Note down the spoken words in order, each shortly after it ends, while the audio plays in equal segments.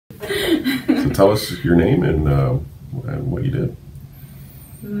So tell us your name and what you did.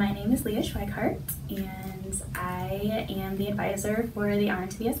 My name is Leah Schweigart, and I am the advisor for the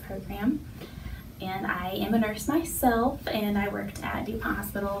RN program. And I am a nurse myself, and I worked at DuPont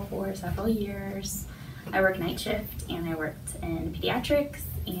Hospital for several years. I worked night shift, and I worked in pediatrics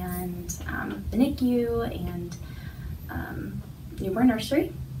and the NICU and newborn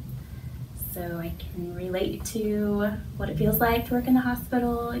nursery. So I can relate to what it feels like to work in the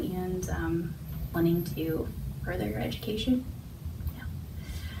hospital and wanting to further your education.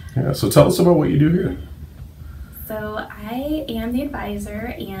 Yeah, so tell us about what you do here. So I am the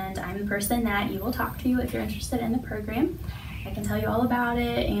advisor, and I'm the person that you will talk to if you're interested in the program. I can tell you all about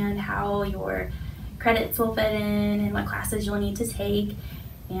it and how your credits will fit in and what classes you'll need to take,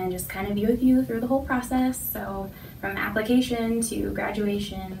 and just kind of be with you through the whole process. So from application to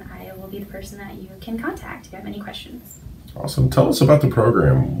graduation, I will be the person that you can contact if you have any questions. Awesome. Tell us about the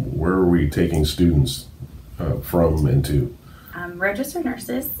program. Where are we taking students from and to? Registered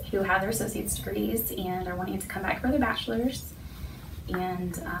nurses who have their associate's degrees and are wanting to come back for their bachelor's.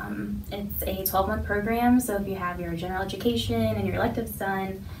 And it's a 12-month program, so if you have your general education and your electives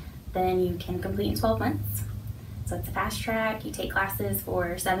done, then you can complete in 12 months. So it's a fast track. You take classes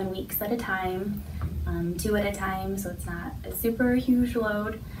for 7 weeks at a time, 2 at a time, so it's not a super huge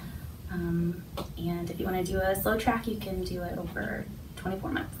load. And if you want to do a slow track, you can do it over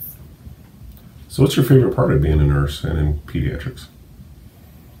 24 months. So what's your favorite part of being a nurse and in pediatrics?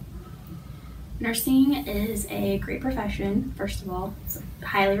 Nursing is a great profession, first of all. It's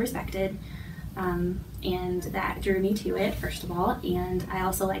highly respected, and that drew me to it, first of all. And I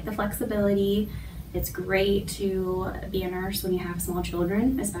also like the flexibility. It's great to be a nurse when you have small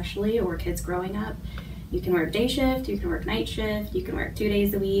children, especially, or kids growing up. You can work day shift, you can work night shift, you can work 2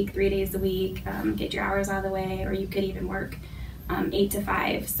 days a week, 3 days a week, get your hours out of the way, or you could even work 8 to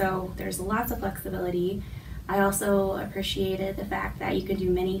 5, so there's lots of flexibility. I also appreciated the fact that you can do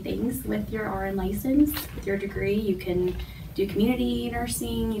many things with your RN license. With your degree, you can do community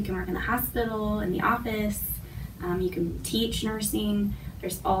nursing, you can work in the hospital, in the office, you can teach nursing.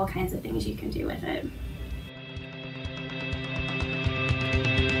 There's all kinds of things you can do with it.